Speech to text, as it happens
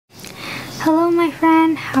Hello my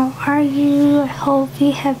friend, how are you? I hope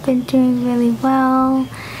you have been doing really well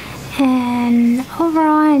and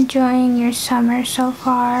overall enjoying your summer so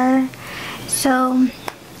far. So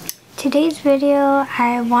today's video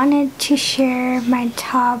I wanted to share my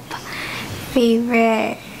top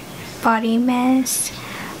favorite body mist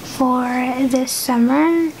for this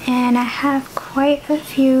summer, and I have quite a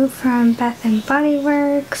few from Bath & Body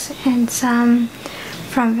Works and some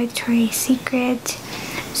from Victoria's Secret.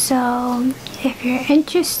 So if you're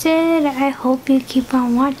interested, I hope you keep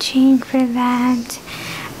on watching for that.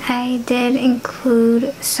 I did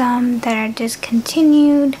include some that are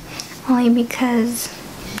discontinued only because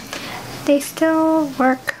they still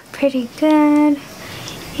work pretty good,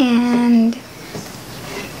 and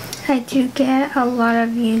I do get a lot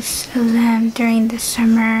of use of them during the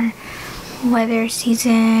summer weather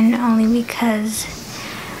season, only because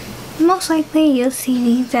most likely you'll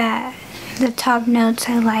see that the top notes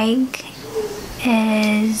I like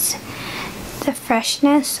is the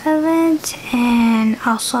freshness of it and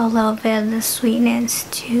also a little bit of the sweetness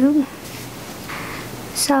too.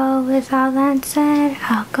 So with all that said,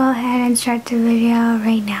 I'll go ahead and start the video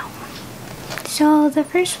right now. So the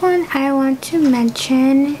first one I want to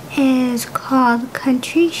mention is called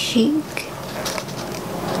Country Chic.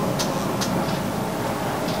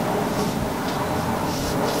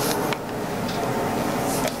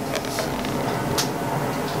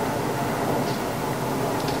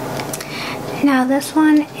 Now this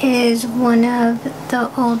one is one of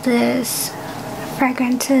the oldest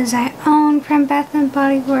fragrances I own from Bath &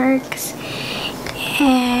 Body Works,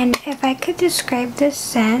 and if I could describe this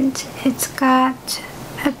scent, it's got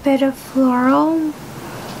a bit of floral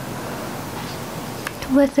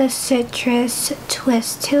with a citrus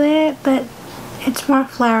twist to it, but it's more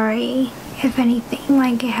flowery, if anything,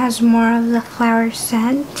 like it has more of the flower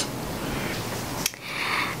scent.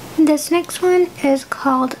 This next one is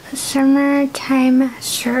called Summertime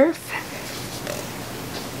Surf,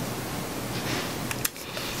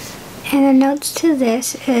 and the notes to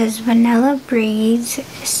this is vanilla breeze,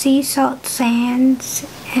 sea salt sands,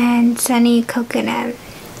 and sunny coconut,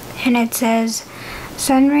 and it says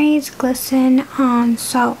sun rays glisten on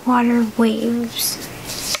saltwater waves.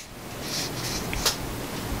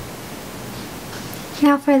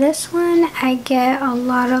 Now for this one, I get a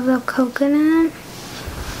lot of the coconut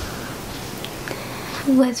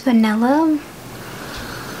with vanilla.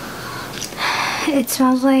 It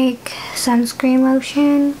smells like sunscreen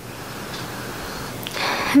lotion,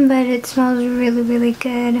 but it smells really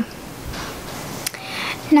good.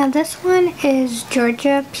 Now this one is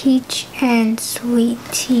Georgia Peach and Sweet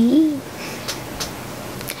Tea.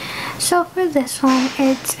 So for this one,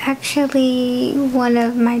 it's actually one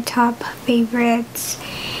of my top favorites,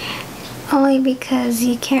 only because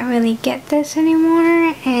you can't really get this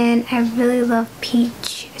anymore, and I really love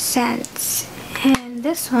peach scents. And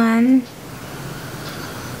this one,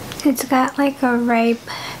 it's got like a ripe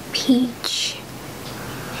peach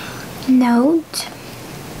note,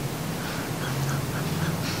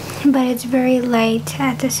 but it's very light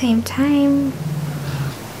at the same time.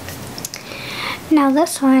 Now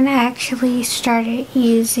this one I actually started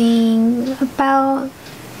using about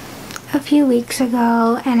a few weeks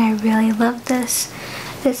ago, and I really love this.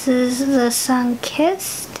 This is the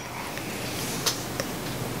Sun-Kissed.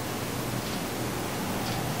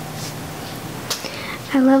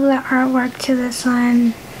 I love the artwork to this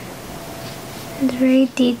one. It's very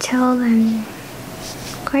detailed and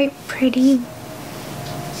quite pretty.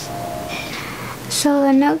 So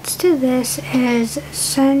the notes to this is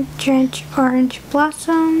sun-drenched orange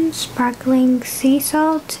blossom, sparkling sea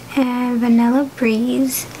salt, and vanilla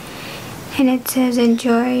breeze. And it says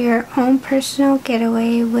enjoy your own personal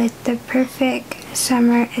getaway with the perfect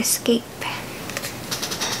summer escape.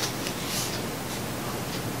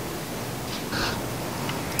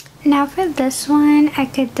 Now for this one, I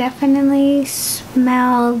could definitely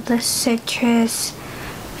smell the citrus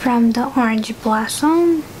from the orange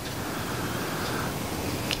blossom.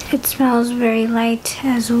 It smells very light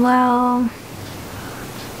as well.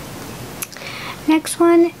 Next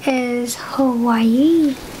one is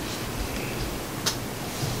Hawaii.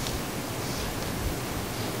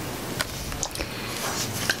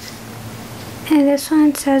 And this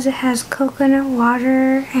one says it has coconut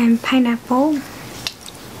water and pineapple.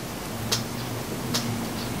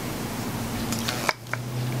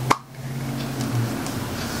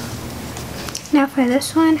 Now for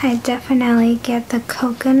this one, I definitely get the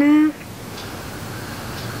coconut.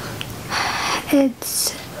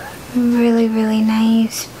 It's really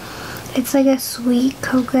nice. It's like a sweet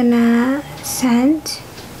coconut scent.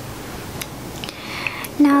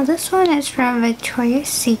 Now this one is from Victoria's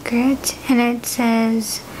Secret, and it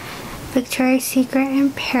says Victoria's Secret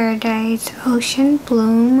in Paradise Ocean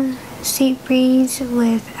Bloom Sea Breeze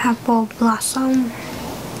with Apple Blossom.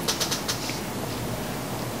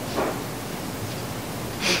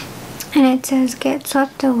 And it says get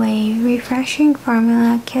swept away, refreshing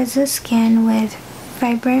formula kisses skin with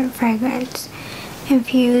vibrant fragrance,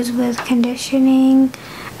 infused with conditioning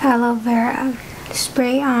aloe vera.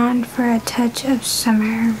 Spray on for a touch of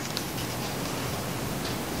summer.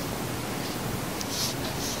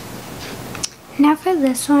 Now for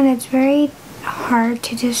this one, it's very hard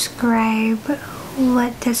to describe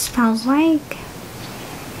what this smells like.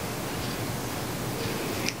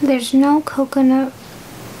 There's no coconut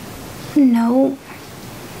note,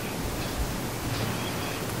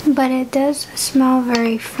 but it does smell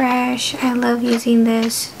very fresh. I love using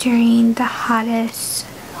this during the hottest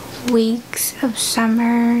weeks of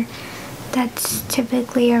summer. That's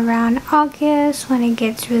typically around August when it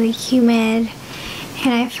gets really humid,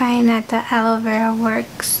 and I find that the aloe vera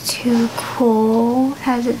works to cool,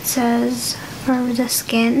 as it says, for the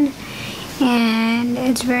skin, and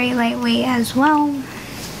it's very lightweight as well.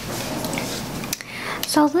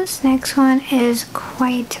 So this next one is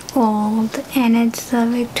quite old, and it's the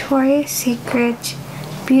Victoria's Secret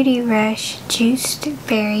Beauty Rush Juiced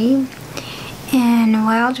Berry and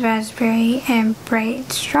Wild Raspberry and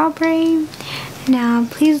Bright Strawberry. Now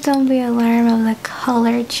please don't be alarmed of the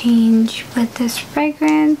color change with this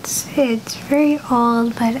fragrance. It's very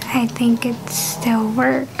old, but I think it still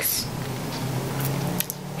works.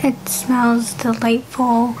 It smells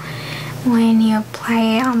delightful when you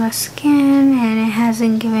apply it on the skin, and it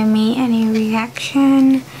hasn't given me any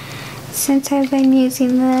reaction since I've been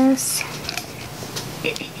using this.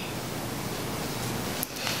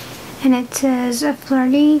 And it says a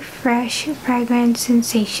flirty, fresh fragrance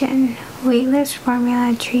sensation. Weightless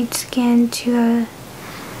formula treats skin to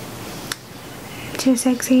a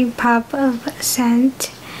sexy pop of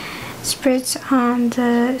scent. Spritz on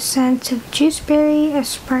the scent of juiceberry, a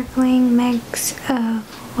sparkling mix of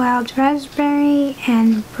wild raspberry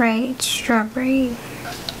and bright strawberry.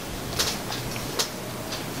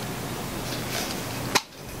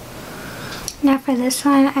 Now for this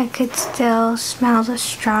one, I could still smell the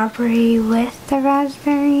strawberry with the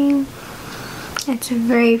raspberry. It's a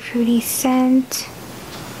very fruity scent,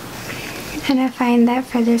 and I find that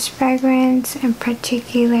for this fragrance in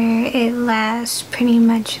particular, it lasts pretty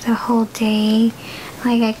much the whole day.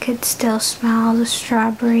 Like, I could still smell the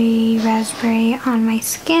strawberry, raspberry on my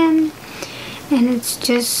skin, and it's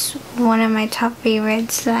just one of my top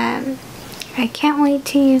favorites that I can't wait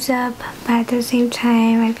to use up, but at the same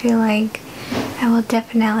time, I feel like I will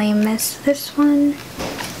definitely miss this one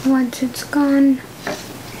once it's gone.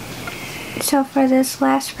 So for this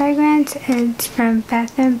last fragrance, it's from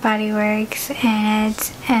Bath & Body Works, and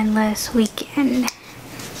it's Endless Weekend.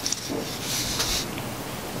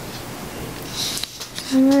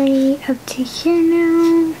 I'm already up to here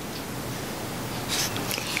now.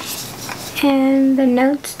 And the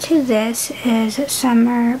notes to this is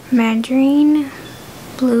summer mandarin,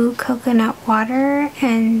 blue coconut water,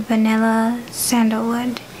 and vanilla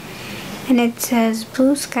sandalwood. And it says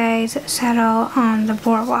blue skies settle on the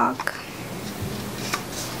boardwalk.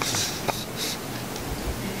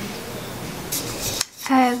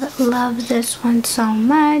 I've loved this one so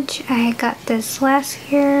much. I got this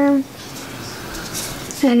last year,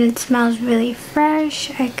 and it smells really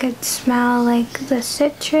fresh. I could smell like the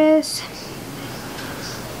citrus,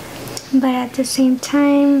 but at the same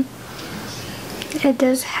time, it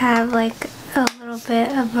does have like a little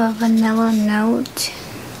bit of a vanilla note,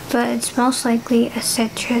 but it's most likely a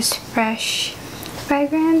citrus fresh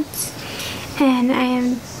fragrance, and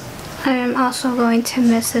I am also going to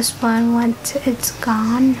miss this one once it's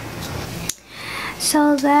gone.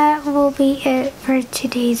 So that will be it for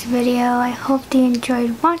today's video. I hope you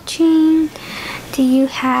enjoyed watching. Do you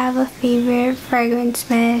have a favorite fragrance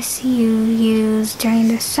mist you use during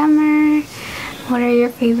the summer? What are your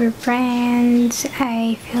favorite brands?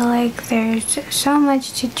 I feel like there's so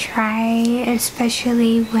much to try,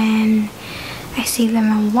 especially when I see them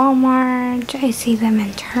in Walmart, I see them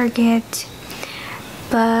in Target,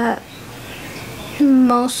 but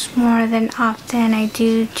more than often I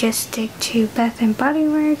do just stick to Bath & Body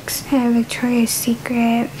Works and Victoria's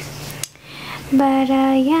Secret. But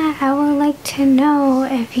yeah, I would like to know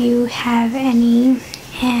if you have any,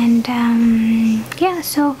 and yeah,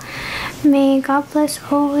 so may God bless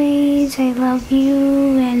always. I love you,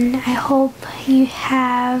 and I hope you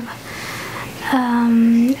have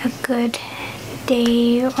a good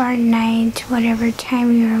day or night, whatever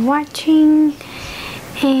time you're watching.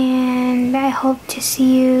 and I hope to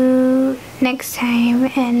see you next time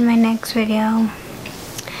in my next video.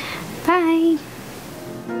 Bye!